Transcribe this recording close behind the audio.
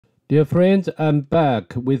Dear friends, I'm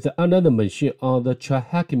back with another machine on the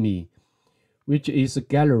Tryhackme, which is a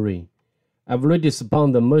gallery. I've already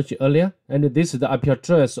spawned the machine earlier, and this is the IP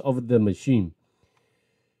address of the machine.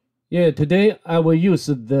 Today I will use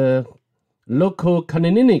the local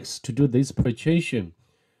kernel Linux to do this preparation.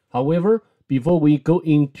 However, before we go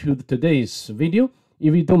into today's video,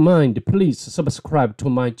 if you don't mind, please subscribe to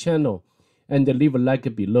my channel and leave a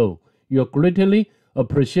like below. You're greatly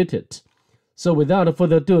appreciated. So without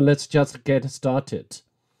further ado, let's just get started.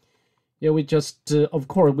 We just, of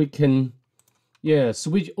course, we can,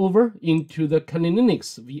 switch over into the kernel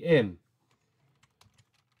Linux VM.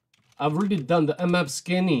 I've already done the mmap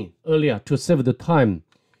scanning earlier to save the time.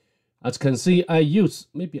 As you can see, I use,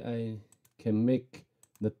 maybe I can make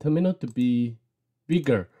the terminal to be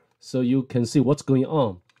bigger so you can see what's going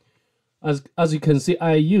on. As you can see,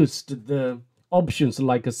 I used the options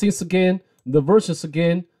like a sync scan, the version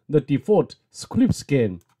scan, the default script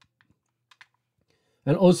scan,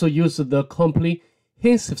 and also use the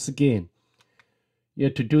comprehensive scan to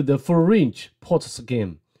do the full range port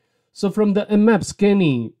scan. So from the mmap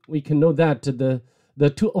scanning, we can know that the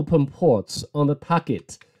two open ports on the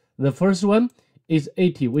target, the first one is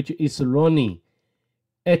 80, which is running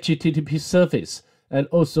HTTP service, and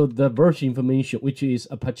also the version information, which is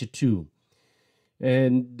Apache 2.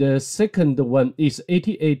 And the second one is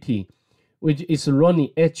 8080, which is running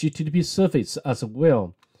HTTP service as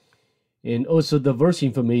well, and also the version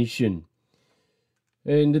information.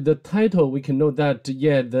 And the title, we can know that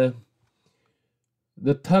the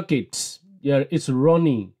target is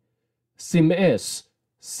running CMS,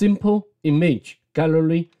 Simple Image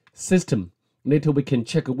Gallery System. Later we can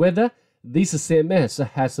check whether this CMS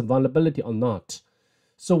has vulnerability or not.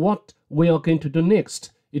 So what we are going to do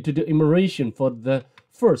next is to do enumeration for the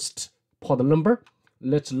first port number.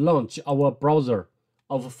 Let's launch our browser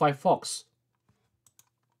of Firefox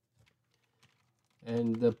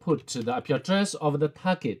and put the IP address of the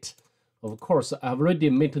target. Of course, I've already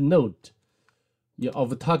made a note of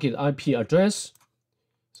the target IP address.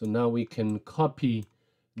 So now we can copy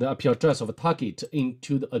the IP address of the target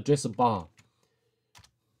into the address bar.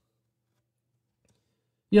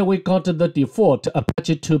 We got the default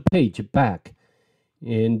Apache 2 page back,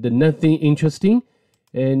 and nothing interesting.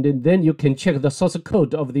 And then you can check the source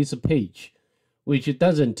code of this page, which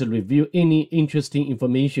doesn't reveal any interesting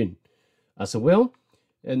information as well.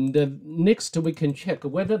 And next we can check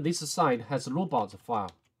whether this site has a robots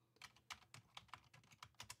file.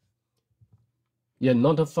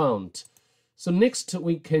 Not found. So next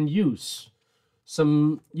we can use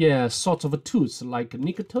some sort of tools like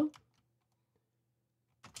Nikto.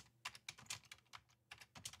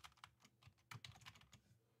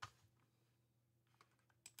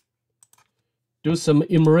 Do some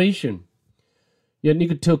enumeration.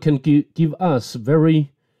 Nikto can give us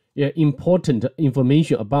very important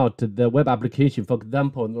information about the web application. For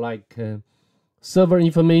example, like server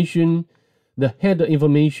information, the header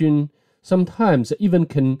information. Sometimes even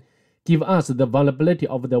can give us the vulnerability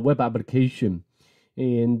of the web application,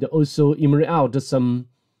 and also enumerate out some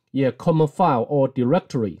common file or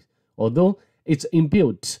directory. Although its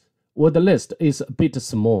inbuilt word list is a bit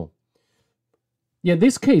small. In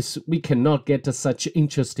this case, we cannot get such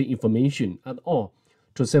interesting information at all.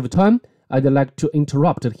 To save time, I'd like to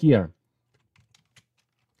interrupt here.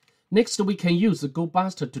 Next, we can use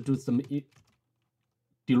GoBuster to do some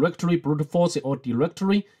directory brute forcing or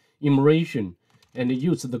directory enumeration, and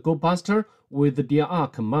use the GoBuster with the dir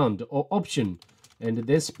command or option, and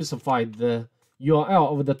then specify the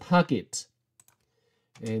URL of the target.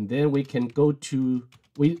 And then we can go to,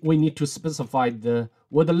 we need to specify the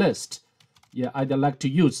word list. I'd like to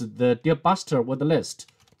use the GoBuster word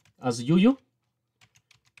list as usual,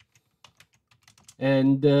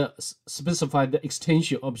 and specify the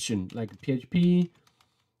extension option like PHP,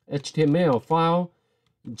 HTML file,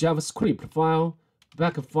 JavaScript file,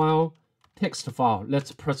 back file, text file.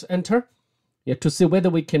 Let's press enter to see whether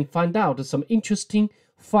we can find out some interesting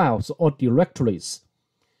files or directories.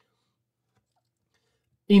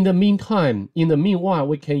 In the meanwhile,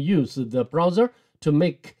 we can use the browser to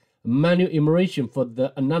make manual enumeration for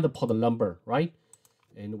another port number, right?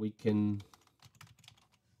 And we can,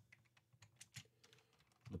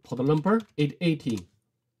 the port number 880.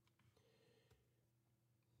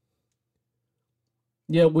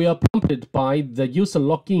 We are prompted by the user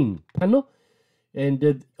login panel,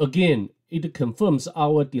 and again it confirms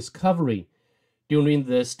our discovery during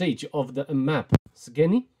the stage of the mmap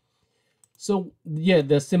scanning. So the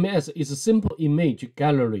CMS is a simple image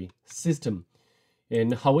gallery system.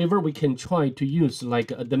 And however, we can try to use like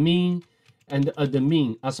admin and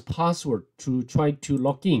admin as password to try to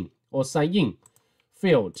log in or sign in.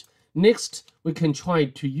 Failed. Next, we can try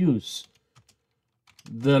to use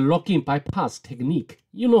the login bypass technique.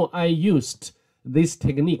 You know, I used this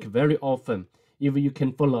technique very often. If you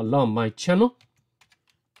can follow along my channel.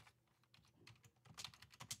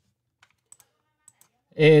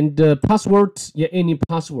 And password, yeah, any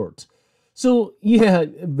password. So yeah,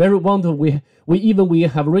 very wonderful. We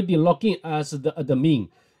have already logged in as the admin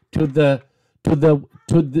to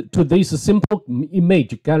this simple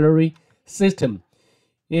image gallery system.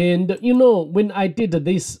 And you know, when I did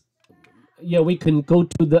this, yeah, we can go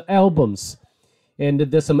to the albums, and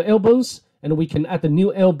there's some albums, and we can add a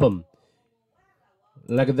new album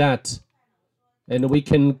like that, and we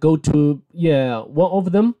can go to, yeah, one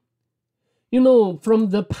of them. You know, from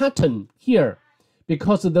the pattern here,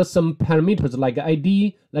 because there's some parameters like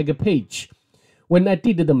ID, like a page. When I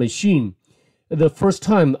did the machine, the first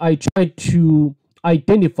time I tried to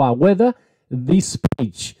identify whether this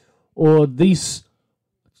page or this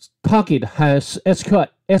target has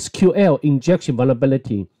SQL injection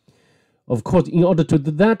vulnerability. Of course, in order to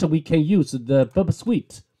do that, we can use the burp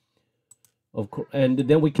suite. Of course, and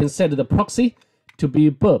then we can set the proxy to be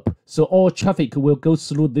burp. So all traffic will go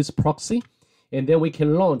through this proxy. And then we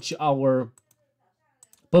can launch our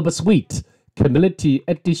burp suite community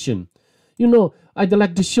edition. You know, I'd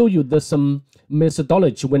like to show you some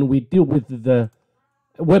methodology when we deal with the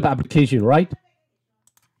web application, right?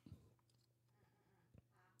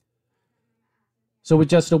 So we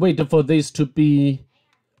just wait for this to be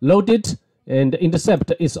loaded, and the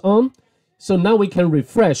intercept is on. So now we can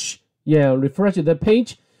refresh, refresh the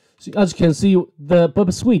page. So as you can see, the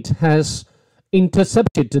burp suite has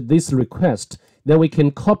intercepted this request. Then we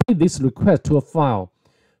can copy this request to a file.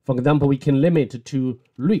 For example, we can limit to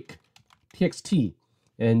req.txt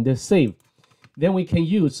and save. Then we can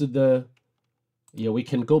use we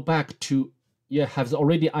can go back to, has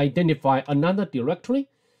already identified another directory,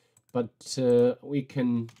 but we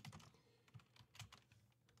can,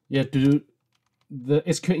 do the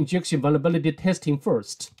SQL injection vulnerability testing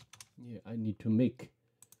first. I need to make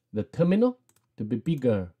the terminal to be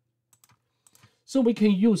bigger. So we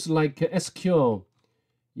can use like SQL,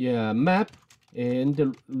 map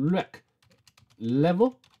and rec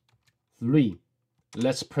level 3.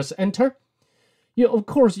 Let's press enter. Of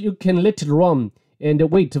course, you can let it run and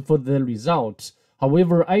wait for the result.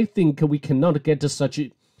 However, I think we cannot get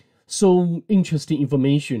so interesting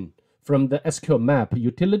information from the SQL map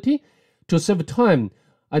utility. To save time,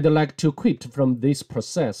 I'd like to quit from this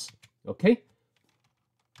process. Okay.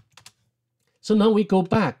 So now we go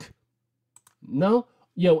back. Now,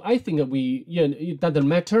 I think it doesn't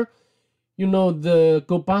matter. You know, the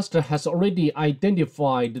GoBuster has already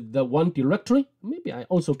identified the one directory. Maybe I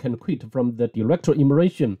also can quit from the directory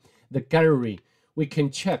enumeration, the gallery. We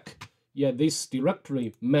can check, this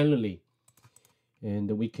directory manually.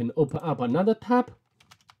 And we can open up another tab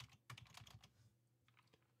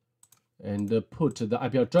and put the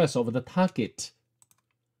IP address of the target.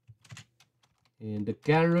 And the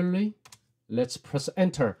gallery, let's press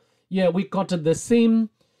enter. We got the same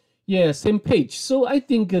page. So I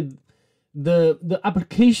think the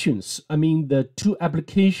applications, the two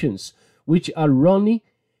applications which are running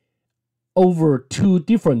over two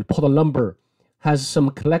different port number has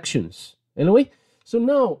some collections. Anyway, so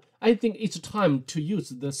now I think it's time to use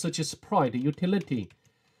the search sprite utility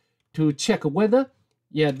to check whether,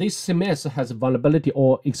 this CMS has vulnerability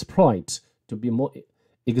or exploit, to be more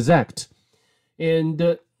exact.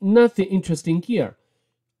 And nothing interesting here.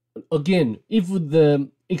 Again, if the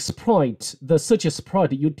search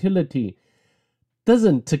exploit utility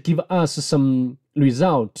doesn't give us some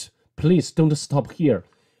result, please don't stop here.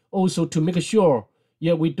 Also, to make sure,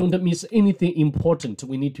 we don't miss anything important,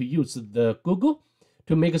 we need to use the Google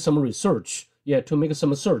to make some research. To make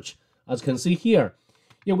some search. As you can see here,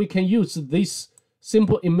 we can use this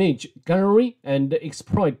simple image gallery and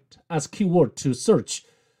exploit as keyword to search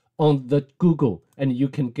on the Google, and you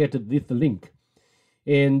can get this link.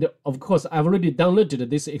 And of course, I've already downloaded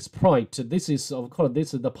this exploit. This is, of course,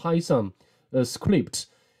 this is the Python script.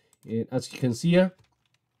 And as you can see here,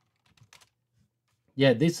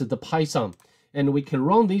 this is the Python. And we can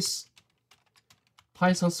run this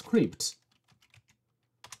Python script.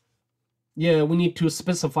 We need to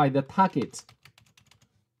specify the target.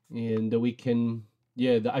 And we can,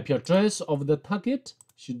 the IP address of the target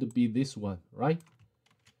should be this one, right?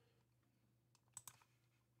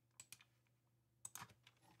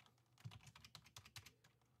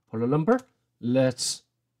 Port number. Let's,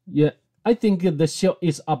 I think the shell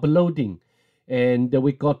is uploading, and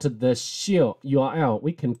we got the shell URL.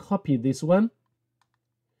 We can copy this one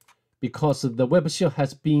because the web shell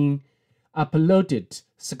has been uploaded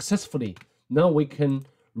successfully. Now we can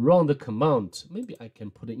run the command. Maybe I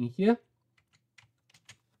can put it in here.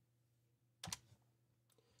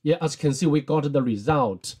 Yeah, as you can see, we got the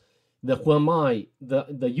result. The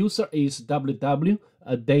user is www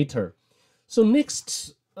data. So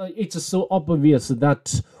next, it's so obvious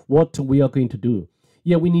that what we are going to do.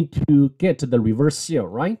 Yeah, we need to get the reverse shell,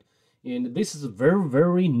 right? And this is a very,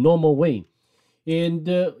 very normal way. And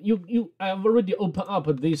I've already opened up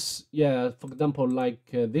this, yeah, for example, like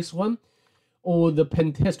this one, or the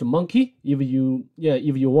Pentest monkey, if you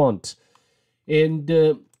want. And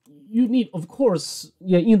you need, of course,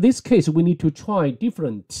 yeah, in this case, we need to try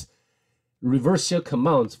different reverse shell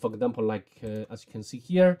commands. For example, like as you can see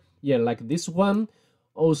here, yeah, like this one.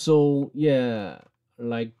 Also, yeah,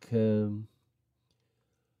 like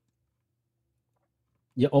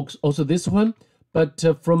yeah, also this one. But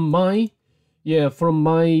from my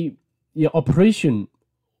operation,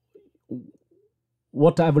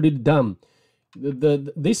 what I've already done,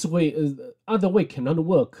 this way, other way cannot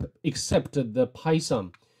work except the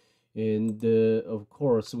Python. And of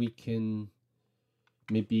course we can,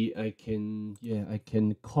 maybe I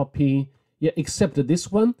can copy, yeah, except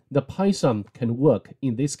this one, the Python can work.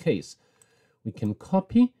 In this case, we can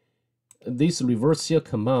copy this reverse shell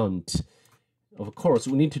command. Of course,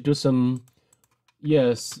 we need to do some,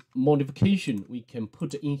 yes, modification. We can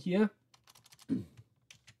put in here.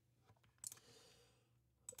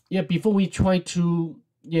 Yeah, before we try to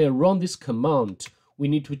run this command, we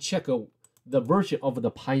need to check the version of the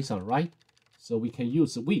Python, right? So we can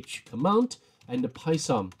use which command and the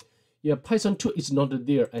Python. Yeah, Python 2 is not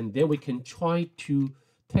there, and then we can try to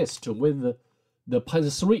test whether the Python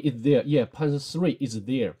 3 is there. Yeah, Python 3 is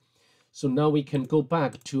there. So now we can go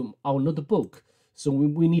back to our notebook. So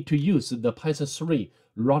we need to use the Python 3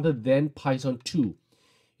 rather than Python 2.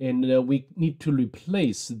 And we need to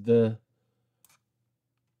replace the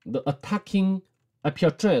attacking IP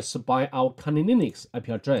address by our Kali Linux IP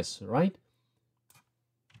address, right?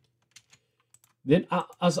 Then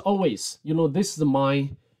as always, this is my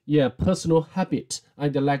personal habit.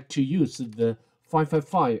 I'd like to use the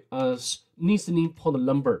 555 as listening port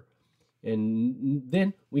number. And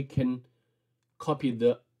then we can copy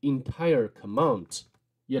the entire command.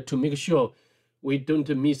 Yeah, to make sure we don't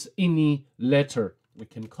miss any letter. We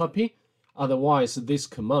can copy. Otherwise, this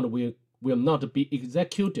command will not be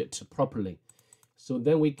executed properly. So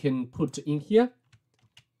then we can put in here.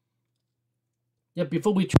 Yeah,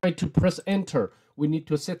 before we try to press enter, we need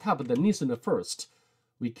to set up the listener first.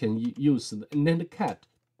 We can use the netcat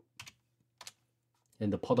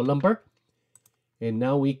and the port number. And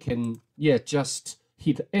now we can, just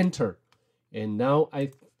hit enter. And now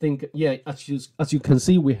I think, as you can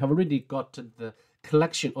see, we have already got the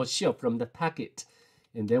collection or shell from the target.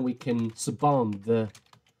 And then we can spawn the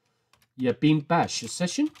bin bash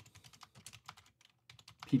session,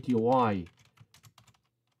 pty,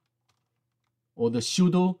 or the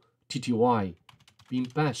sudo tty bin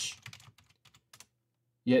bash.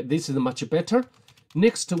 Yeah, this is much better.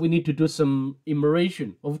 Next, we need to do some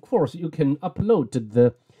enumeration. Of course, you can upload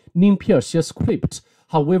the NumPy shell script.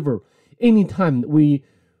 However, anytime we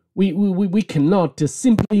cannot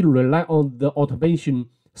simply rely on the automation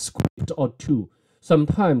script or tool.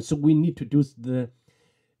 Sometimes we need to do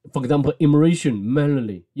for example, enumeration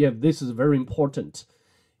manually. Yeah, this is very important.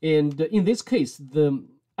 And in this case,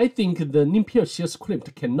 I think the NumPy shell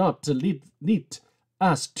script cannot lead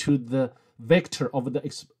us to the vector of the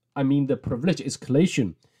privilege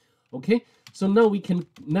escalation. Okay, so now we can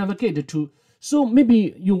navigate to. So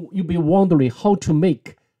maybe you'll be wondering how to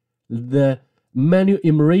make the manual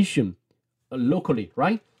enumeration locally,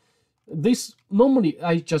 right? This normally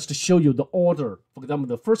I just show you the order. For example,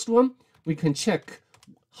 the first one, we can check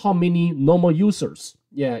how many normal users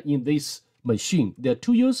in this machine. There are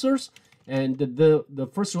 2 users, and the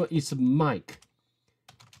first one is Mike.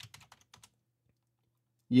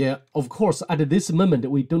 Yeah, of course, at this moment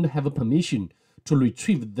we don't have a permission to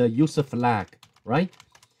retrieve the user flag, right?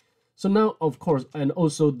 So now, of course, and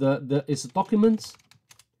also the is documents,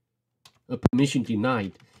 permission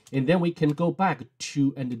denied. And then we can go back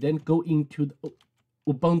to, and then go into the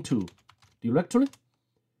Ubuntu directory.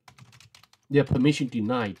 Yeah, permission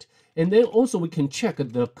denied. And then also we can check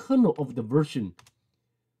the kernel of the version.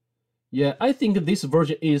 Yeah, I think this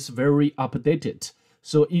version is very updated.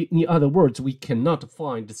 So in other words, we cannot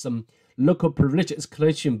find some local privilege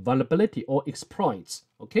escalation vulnerability or exploits.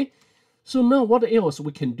 Okay, so now what else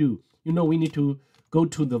we can do? We need to go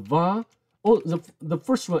to the var. The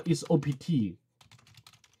first one is opt.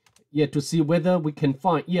 Yeah, to see whether we can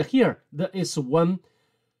find. Yeah, here there is one.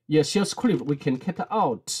 Yeah, shell script. We can cut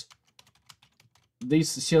out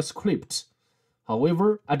this shell script.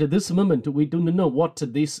 However, at this moment, we don't know what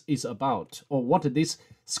this is about or what this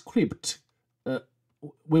script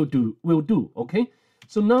will do. Okay,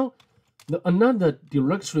 so now another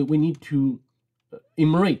directory we need to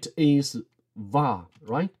enumerate is var,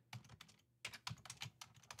 right?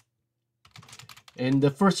 And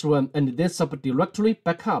the first one, and then subdirectory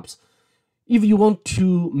backups. If you want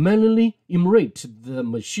to manually enumerate the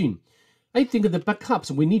machine, I think the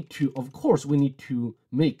backups we need to, of course, we need to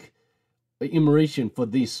make an enumeration for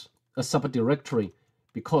this a subdirectory,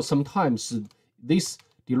 because sometimes this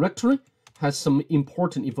directory has some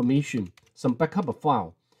important information, some backup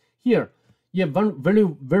file. Here, yeah,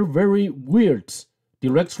 very weird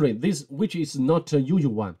directory. This which is not a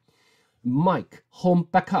usual one. Mic home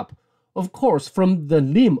backup. Of course, from the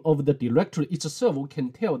name of the directory itself, we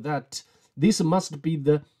can tell that this must be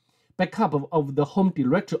the backup of the home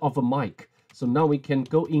directory of a mic. So now we can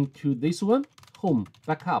go into this one, home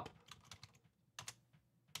backup,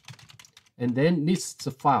 and then list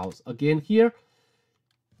the files again here.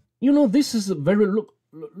 You know, this is very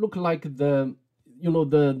look like the, you know,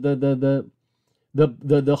 the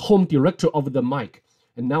home directory of the mic.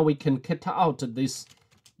 And now we can cut out this.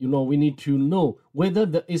 You know, we need to know whether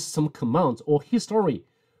there is some command or history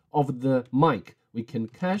of the mic. We can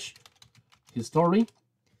cache history.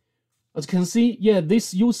 As you can see, yeah,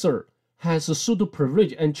 this user has a sudo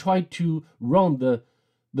privilege and try to run the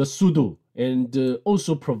sudo and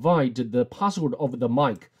also provide the password of the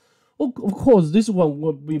mic. Of course, this one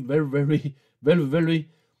will be very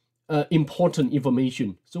important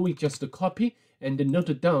information. So we just copy and note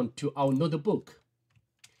it down to our notebook.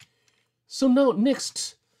 So now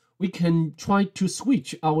next, we can try to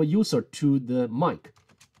switch our user to the mic.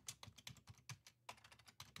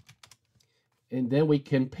 And then we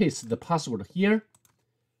can paste the password here.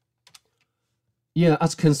 Yeah,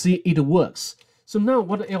 as you can see, it works. So now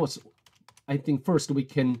what else? I think first we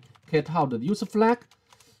can cut out the user flag.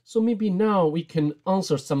 So maybe now we can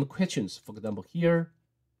answer some questions. For example, here,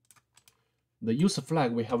 the user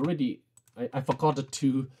flag, we have already, I forgot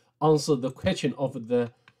to answer the question of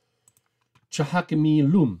the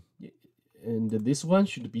Tryhackme loom. And this one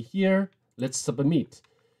should be here. Let's submit.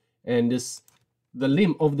 And the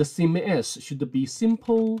name of the CMS should be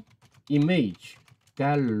simple image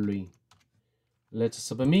gallery. Let's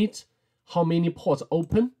submit. How many ports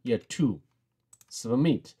open? Yeah, 2.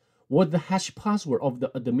 Submit. What the hash password of the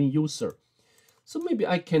admin user? So maybe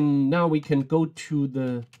now we can go to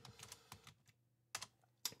the,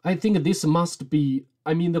 I think this must be,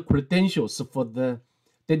 I mean, the credentials for the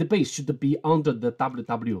database should be under the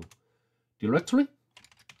www directory.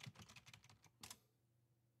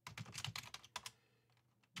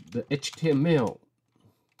 The HTML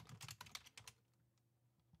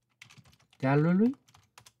gallery.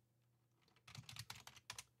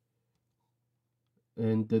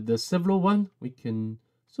 And the several one we can,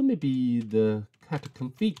 so maybe the cat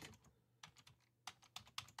config.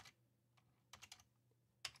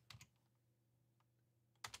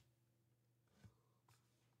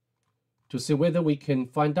 To see whether we can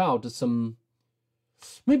find out some,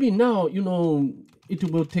 maybe now, you know, it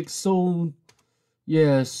will take so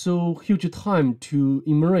huge time to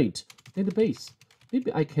enumerate database.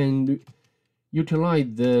 Maybe I can utilize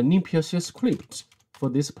the NPL script for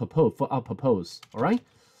this purpose, for our purpose. All right.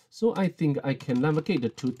 So I think I can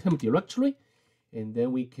navigate to temp directory, and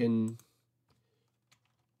then we can,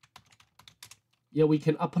 we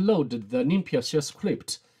can upload the NPL shell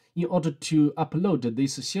script. In order to upload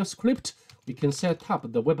this shell script, we can set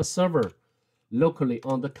up the web server locally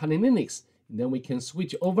on the Kali Linux. And then we can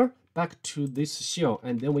switch over back to this shell,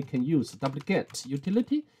 and then we can use wget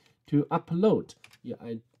utility to upload. Yeah,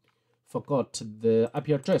 I forgot the IP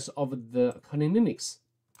address of the Kali Linux.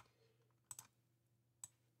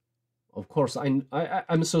 Of course,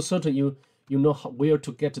 I'm so certain you know where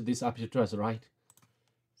to get this IP address, right?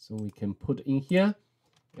 So we can put in here,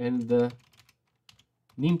 and the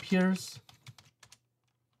nimpiers.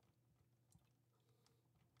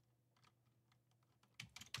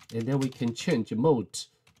 And then we can change mode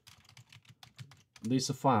this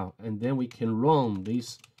file, and then we can run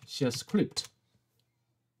this shell script.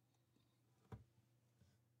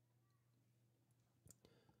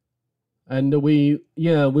 And we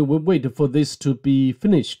will wait for this to be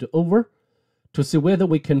finished over to see whether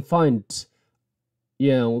we can find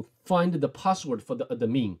the password for the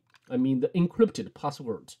admin. I mean the encrypted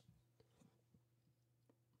password.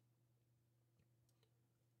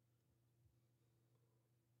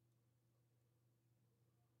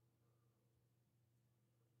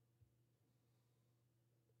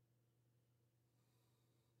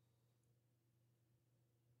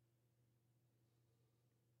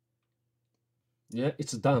 Yeah,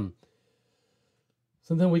 it's done.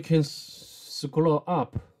 So then we can scroll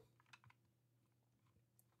up.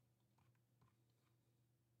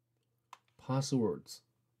 Passwords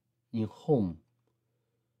in home.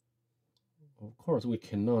 Of course, we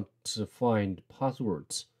cannot find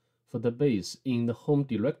passwords for the base in the home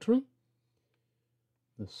directory.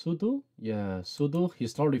 The sudo, yeah, sudo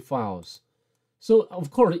history files. So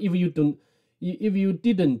of course, if you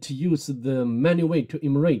didn't use the manual way to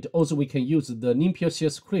enumerate, also we can use the NumPy shell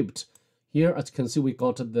script. Here, as you can see, we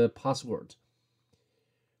got the password,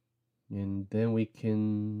 and then we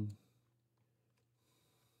can.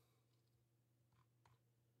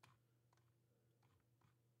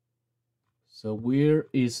 So where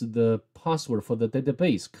is the password for the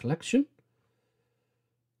database collection?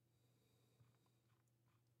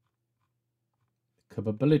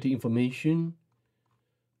 Capability information,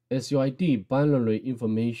 SUID binary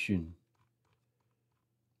information.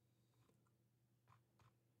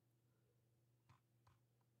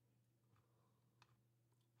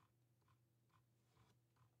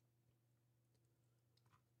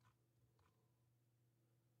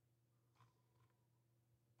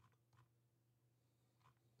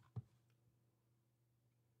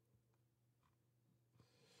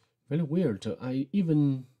 Very weird. I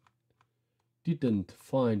even didn't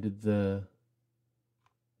find the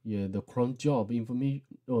cron job information.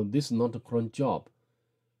 Oh, this is not a cron job.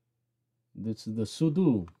 This is the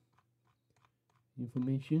sudo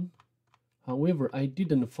information. However, I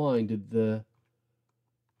didn't find the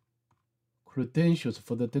credentials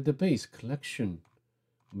for the database collection.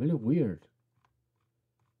 Very weird.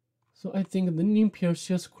 So I think the NumPy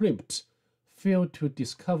shell script failed to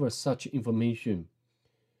discover such information.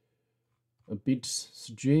 A bit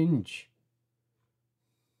strange.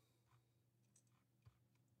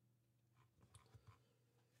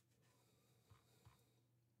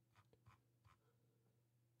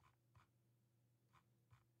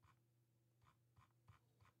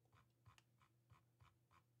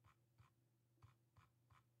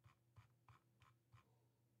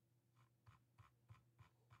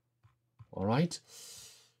 All right,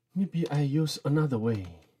 maybe I use another way.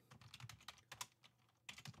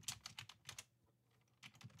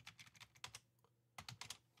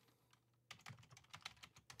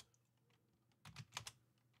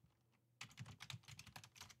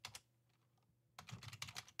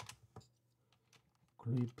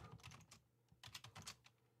 Grip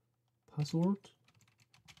password.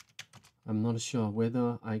 I'm not sure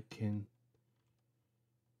whether I can.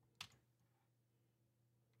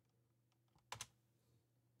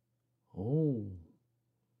 Oh,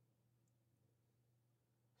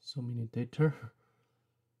 so many data.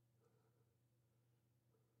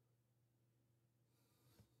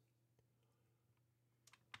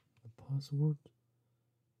 The password.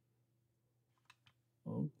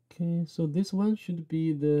 Okay, so this one should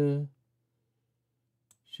be the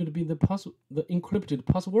password, the encrypted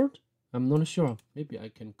password. I'm not sure. Maybe I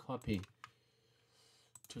can copy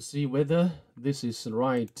to see whether this is the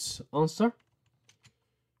right answer.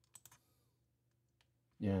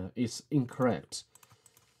 Yeah, it's incorrect.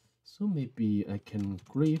 So maybe I can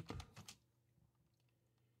grep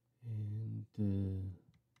and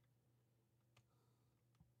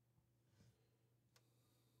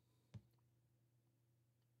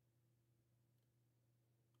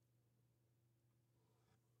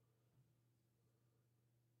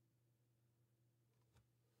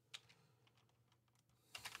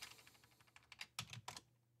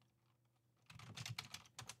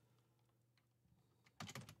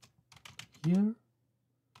here.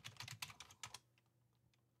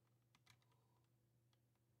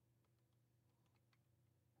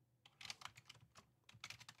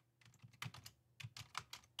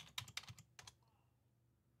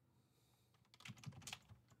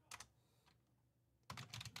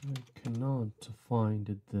 I cannot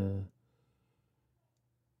find the.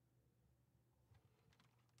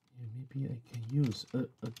 Yeah, maybe I can use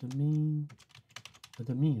admin,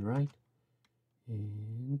 right?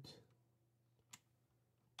 And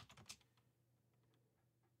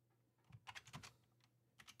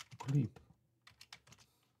grep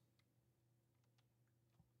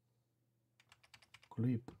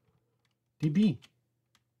db.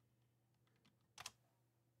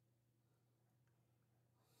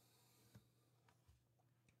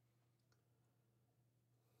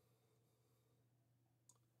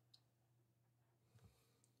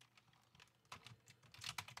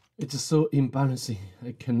 It's so embarrassing.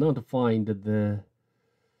 I cannot find the.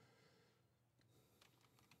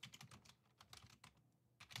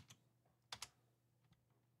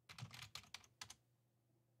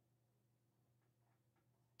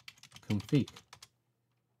 Config.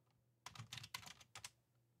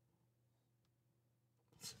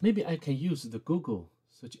 Maybe I can use the Google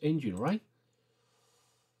search engine, right?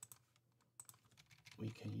 We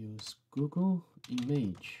can use Google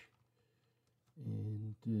image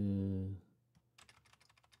and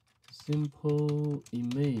simple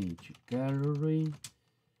image gallery,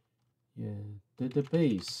 yeah,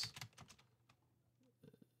 database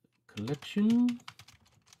collection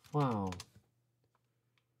file.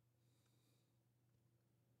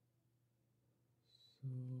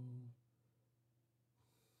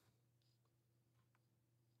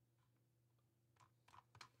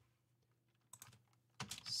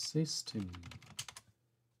 System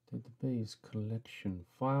database collection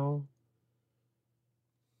file.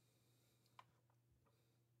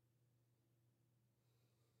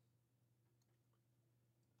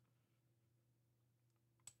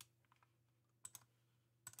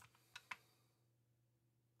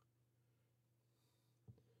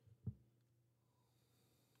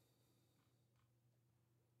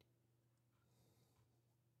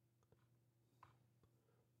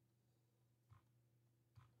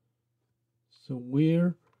 So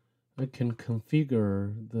where I can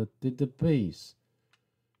configure the database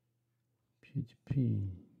PHP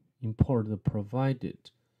import the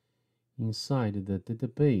provided inside the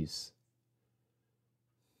database.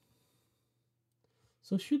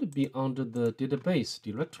 So should it be under the database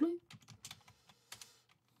directly?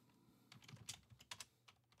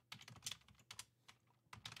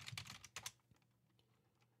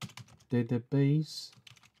 Database.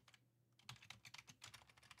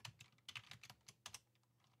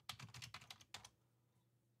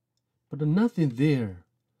 But nothing there.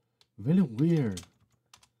 Very weird.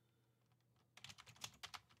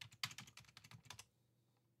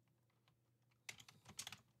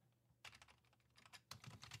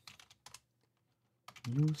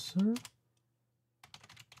 User.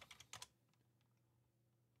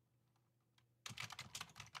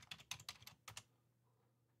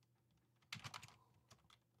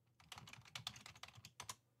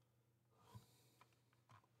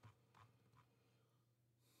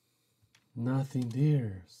 Nothing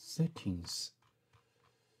there. Settings.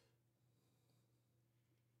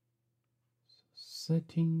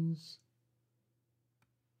 Settings.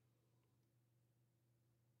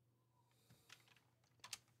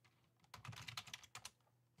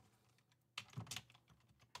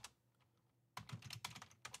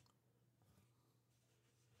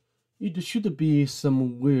 It should be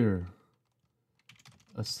somewhere.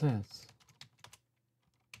 Assets.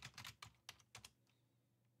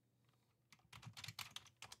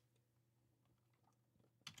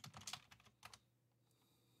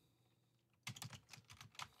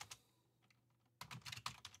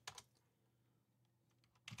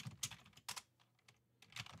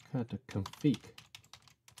 Cat config.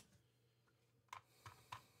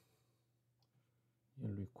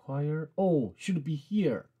 Require. Oh, should be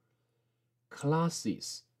here.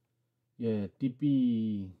 Classes. Yeah,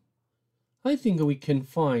 DB. I think we can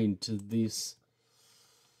find this.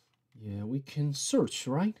 Yeah, we can search,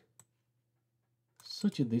 right?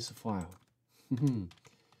 Search this file.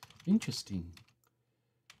 Interesting.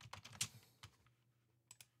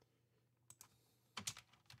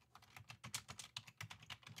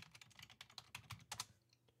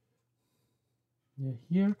 Yeah,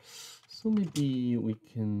 here. So maybe we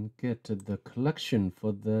can get the collection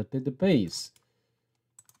for the database.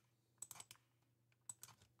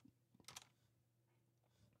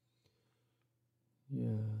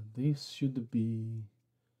 Yeah, this should be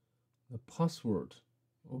the password.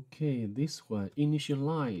 Okay, this one,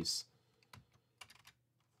 initialize.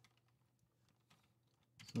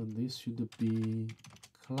 So this should be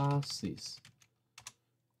classes.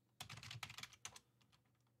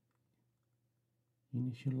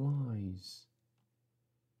 Initialize.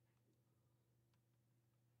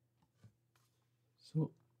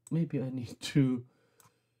 So maybe I need to,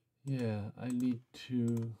 yeah, I need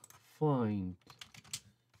to find,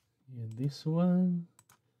 yeah, this one.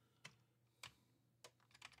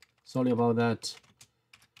 Sorry about that.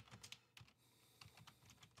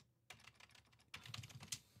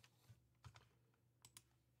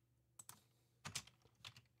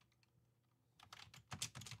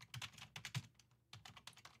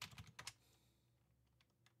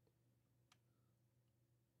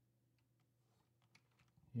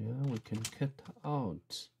 Yeah, we can cut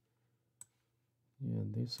out. Yeah,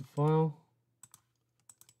 this file.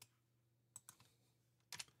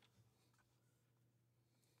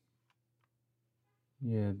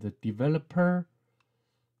 Yeah, the developer.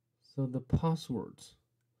 So the passwords.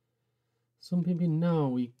 So maybe now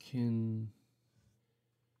we can,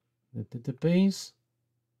 the database,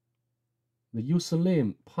 the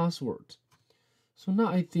username, password. So now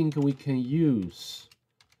I think we can use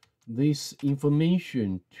this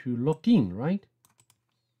information to log in, right?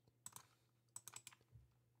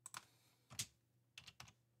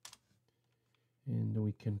 And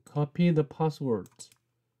we can copy the password.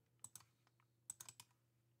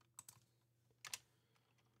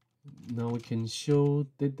 Now we can show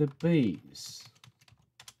database.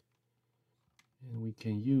 And we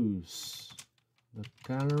can use the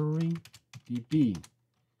gallery DB.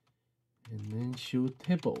 And then show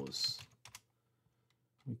tables.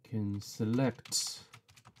 We can select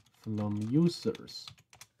from users.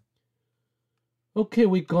 Okay,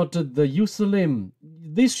 we got the username.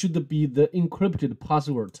 This should be the encrypted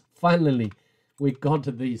password. Finally, we got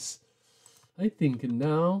this. I think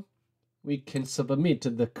now we can submit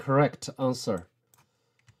the correct answer.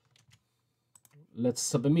 Let's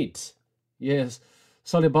submit. Yes,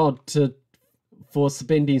 sorry about for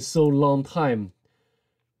spending so long time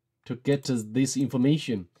to get this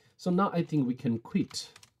information. So now I think we can quit.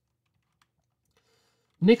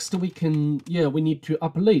 Next we can, we need to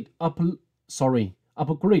upgrade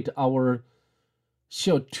our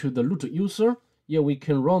shell to the root user. We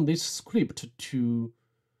can run this script to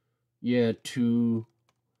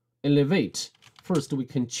elevate. First we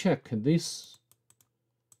can check this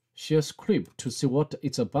shell script to see what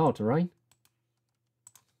it's about, right?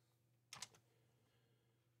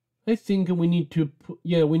 I think we need to put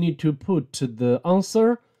the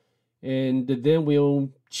answer, and then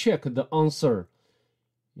we'll check the answer.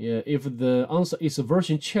 If the answer is a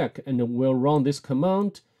version check, and we'll run this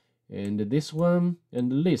command and this one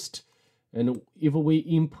and the list. And if we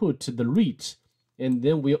input the read, and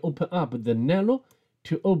then we'll open up the narrow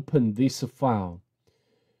to open this file.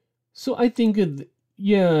 So I think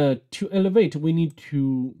to elevate we need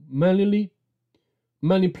to manually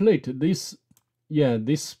manipulate this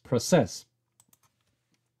this process.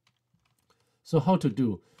 So how to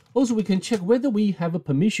do? Also, we can check whether we have a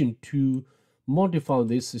permission to modify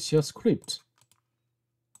this shell script.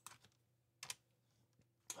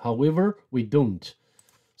 However, we don't.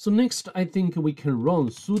 So next, I think we can run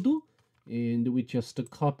sudo, and we just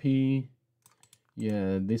copy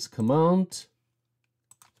this command,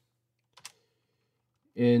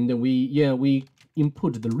 and we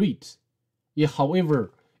input the read.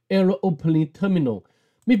 However, error opening terminal.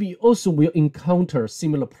 Maybe also will encounter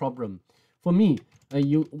similar problem. For me,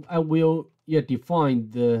 I will define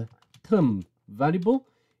the term variable,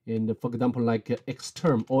 and for example like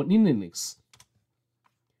xterm or Linux,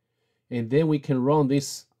 and then we can run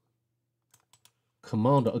this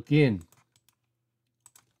command again.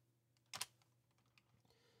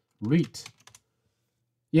 Read.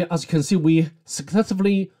 As you can see, we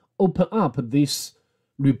successfully open up this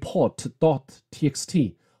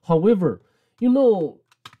report.txt. However,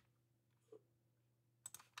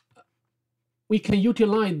 we can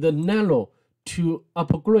utilize the narrow to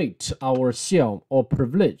upgrade our shell or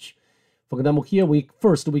privilege. For example, here we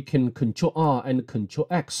can Control R and Control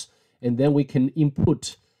X, and then we can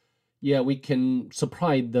input. We can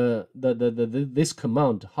supply this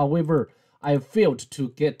command. However, I failed to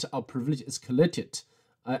get our privilege escalated.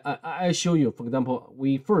 I show you. For example,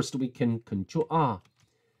 we can Control R.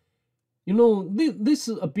 This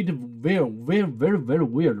is a bit very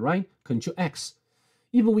weird, right? Control X.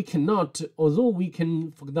 Even we cannot, although we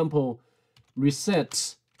can, for example,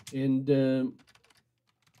 reset and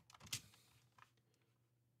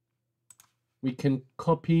we can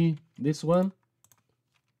copy this one.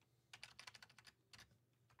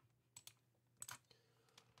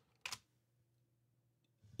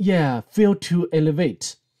 Fail to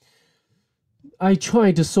elevate. I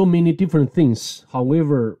tried so many different things.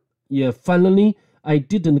 However, finally, I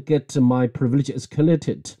didn't get my privilege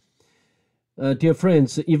escalated. Dear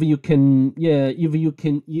friends, if you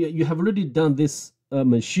have already done this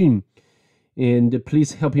machine, and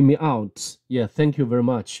please help me out. Thank you very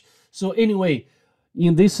much. So anyway,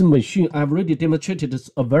 in this machine, I've already demonstrated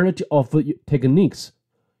a variety of techniques.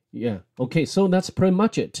 Okay, so that's pretty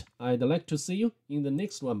much it. I'd like to see you in the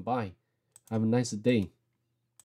next one. Bye. Have a nice day.